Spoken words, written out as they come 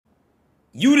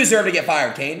You deserve to get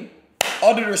fired, Kane.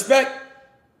 All due respect,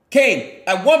 Kane,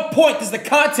 at what point does the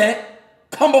content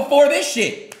come before this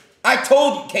shit? I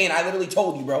told you, Kane, I literally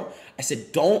told you, bro. I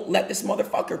said, don't let this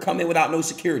motherfucker come in without no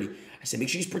security. I said, make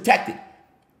sure he's protected.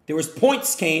 There was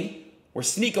points, Kane, where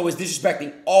Sneeko was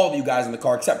disrespecting all of you guys in the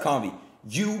car except Konvy.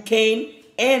 You, Kane,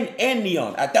 and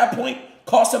Neon. At that point,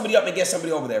 call somebody up and get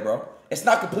somebody over there, bro. It's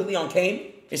not completely on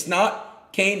Kane. It's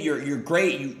not. Kane, you're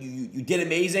great. You did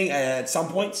amazing at some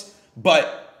points.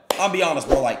 But I'll be honest,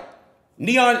 bro. Like,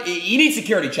 Neon, you need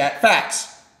security, chat. Facts.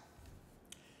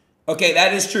 Okay,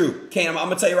 that is true. Kane, I'm going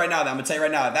to tell you right now.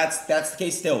 That's the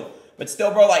case still. But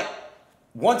still, bro, like,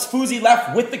 once Fuzi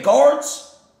left with the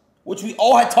guards, which we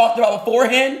all had talked about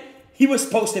beforehand, he was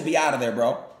supposed to be out of there,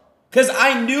 bro. Because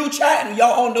I knew, chat, and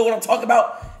y'all all know what I'm talking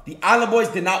about. The Island Boys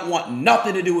did not want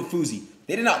nothing to do with Fuzi.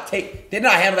 They did not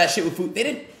handle that shit with Fuzi.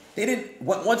 They didn't,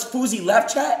 once Fuzi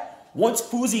left, chat, once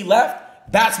Fuzi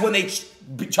left, that's when they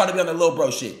try to be on the little bro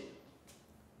shit.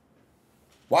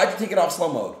 Why'd you take it off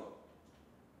slow mode?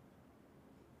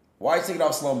 Why'd you take it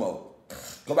off slow mode?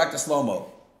 Go back to slow mode.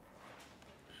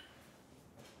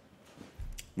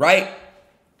 Right?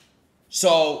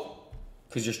 So,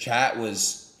 because your chat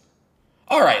was,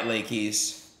 all right,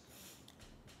 Lakeys.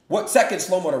 What second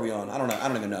slow mode are we on? I don't know. I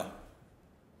don't even know.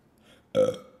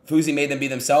 Fuzi made them be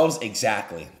themselves?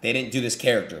 Exactly. They didn't do this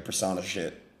character persona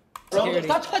shit. Bro,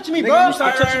 stop touching me, bro.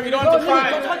 Stop touching me. Don't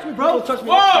touch me, bro. Don't touch me.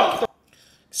 Whoa!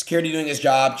 Security doing his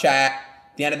job, chat.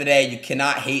 At the end of the day, you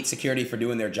cannot hate security for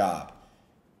doing their job.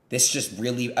 This is just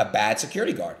really a bad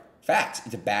security guard. Facts.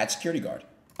 It's a bad security guard.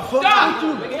 Stop! Yo,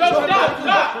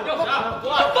 stop!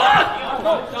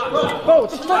 Bro,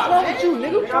 what's wrong with you,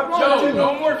 nigga? Yo,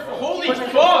 no more. Holy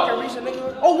fuck!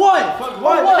 Oh, what?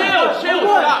 Chill.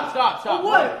 Stop. Oh,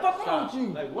 what? Fuck wrong with you?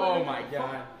 Oh my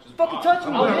god. Fucking touch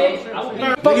me,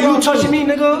 bro. Fuck you touching me,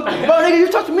 nigga? Bro, nigga, you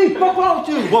touching me. Fuck wrong with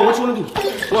you? What you wanna do?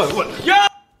 What? Yo!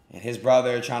 And his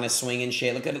brother trying to swing and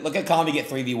shit. Look at Konvy get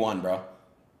 3v1, bro.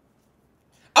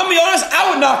 I'm gonna be honest,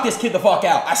 I would knock this kid the fuck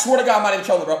out. I swear to God, I'm not even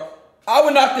trolling, bro. I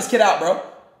would knock this kid out, bro.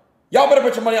 Y'all better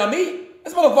put your money on me.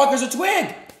 This motherfucker's a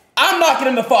twig. I'm knocking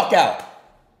him the fuck out.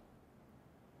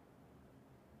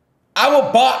 I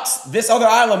will box this other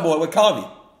island boy with Konvy.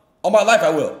 On my life,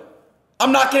 I will.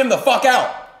 I'm knocking him the fuck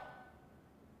out.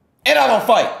 And I don't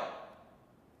fight.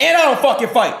 And I don't fucking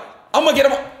fight. I'm gonna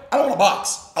get him. I don't want to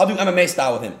box. I'll do MMA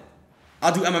style with him.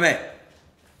 I'll do MMA.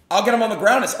 I'll get him on the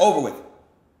ground. It's over with.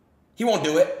 He won't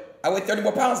do it. I weigh 30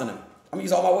 more pounds than him. I'm gonna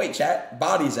use all my weight, chat.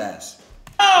 Body his ass.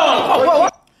 Oh!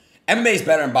 MMA is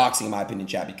better than boxing, in my opinion,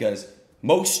 chat, because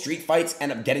most street fights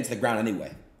end up getting to the ground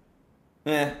anyway.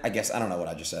 I guess. I don't know what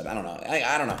I just said. I don't know.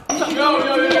 I don't know.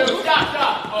 Yo,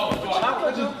 stop. Oh,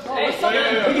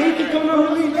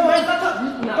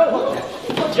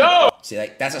 Yo! See,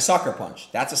 like, that's a sucker punch.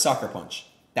 That's a sucker punch.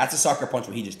 That's a sucker punch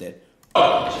what he just did.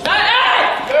 Stop.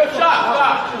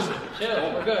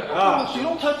 Chill, we're good.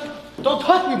 Don't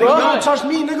touch me, bro. Don't touch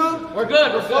me, nigga. We're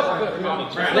good. Let's go. Alright,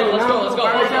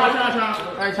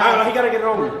 he gotta get it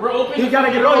over. We're open. He gotta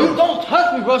get it over. You don't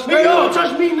touch me, bro. Nigga, you don't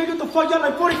touch me, nigga. The fuck, y'all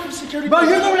like 40 security. Bro,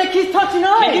 you're the one that keeps touching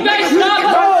us. Can you guys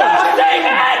stop saying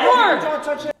that word? Don't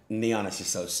touch it. Neon is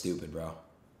just so stupid, bro.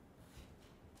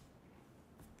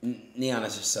 Neon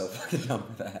is just so fucking dumb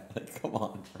with that. Like, come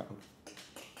on, bro.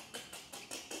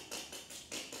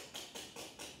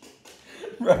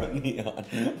 Bro, Neon.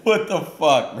 What the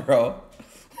fuck, bro?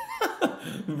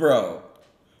 Bro.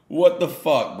 What the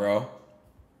fuck, bro?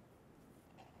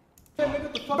 Bro,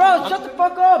 shut the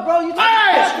fuck up, bro. You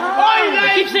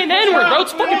You keep saying the N-word, bro.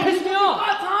 It's fucking pissing me off.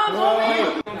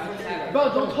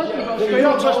 Bro, don't touch me, bro. Nigga, you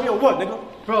don't touch me or what, nigga?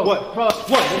 Bro, what?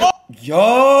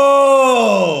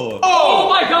 Yo! Oh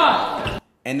my god!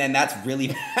 And then that's really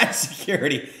bad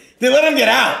security. They let him get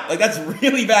out. Like, that's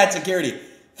really bad security.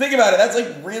 Think about it. That's like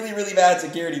really, really bad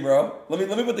security, bro. Let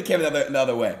me put the camera the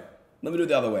other way. Let me do it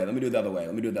the other way.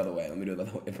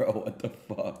 Bro, what the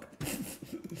fuck?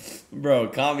 Bro,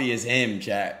 Konvy is him,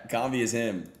 chat. Konvy is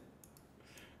him.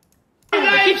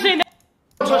 I keep saying that.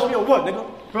 Touch me or what, nigga?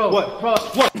 Bro, what?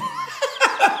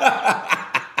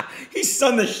 He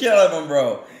sunned the shit out of him,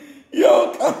 bro.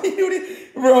 Yo,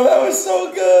 Konvy, bro, that was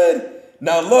so good.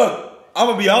 Now look, I'm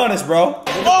gonna be honest, bro.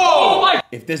 Oh my!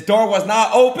 If this door was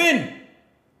not open,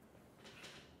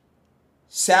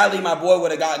 sadly, my boy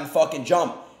would have gotten fucking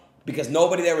jumped because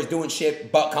nobody there was doing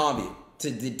shit but Konvy to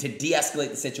de-escalate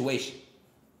the situation.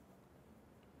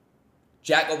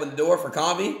 Jack opened the door for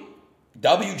Konvy.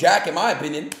 W Jack, in my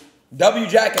opinion. W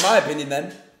Jack, in my opinion,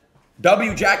 then.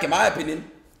 W Jack, in my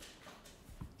opinion.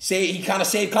 He kind of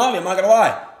saved Konvy, I'm not going to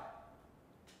lie.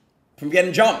 From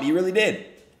getting jumped, he really did.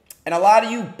 And a lot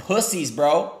of you pussies,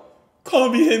 bro,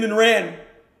 Konvy him and ran.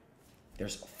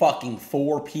 There's fucking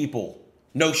 4 people.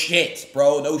 No shit,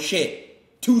 bro. No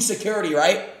shit. 2 security,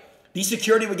 right? These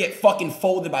security would get fucking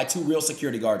folded by 2 real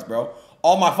security guards, bro.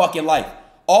 All my fucking life.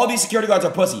 All these security guards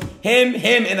are pussy. Him,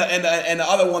 and the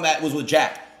other one that was with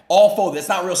Jack. All folded. It's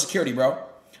not real security, bro.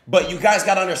 But you guys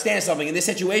gotta understand something. In this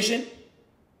situation,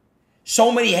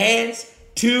 so many hands.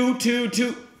 2, 2,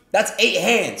 2. That's 8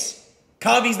 hands.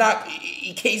 Konvy's not.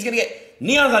 He's gonna get.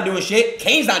 Neon's not doing shit.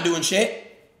 Kane's not doing shit.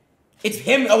 It's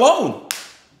him alone.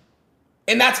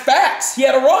 And that's facts. He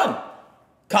had to run.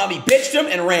 Konvy bitched him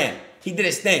and ran. He did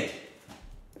his thing.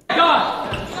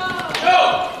 God!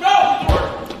 No!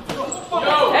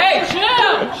 Hey,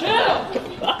 chill!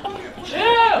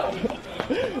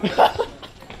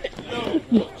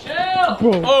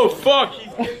 Oh, fuck.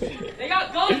 They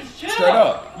got guns, chill! Straight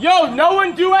up. Yo, no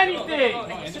one do anything.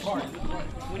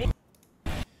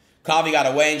 Konvy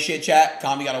got away and shit, chat.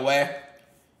 Konvy got away.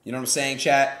 You know what I'm saying,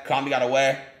 chat? Konvy got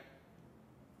away.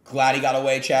 Glad he got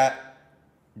away, chat.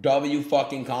 W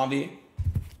fucking Konvy.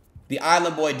 The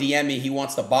Island Boy DM me. He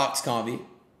wants to box Konvy.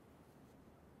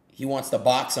 He wants to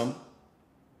box him.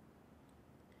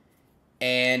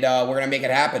 And we're going to make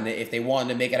it happen. If they want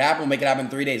to make it happen, we'll make it happen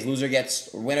in 3 days. Winner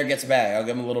gets a bag. I'll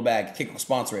give him a little bag. Kick will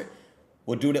sponsor it.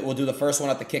 We'll do the first one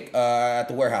at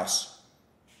the warehouse.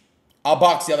 I'll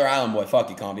box the other Island Boy. Fuck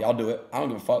you, Konvy. I'll do it. I don't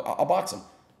give a fuck. I'll box him.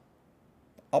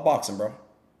 I'll box him, bro.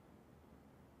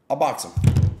 I'll box him.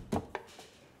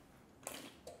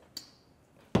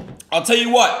 I'll tell you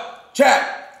what.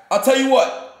 Chat. I'll tell you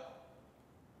what.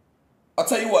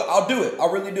 I'll do it.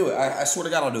 I'll really do it. I swear to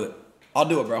God, I'll do it. I'll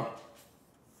do it, bro.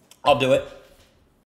 I'll do it.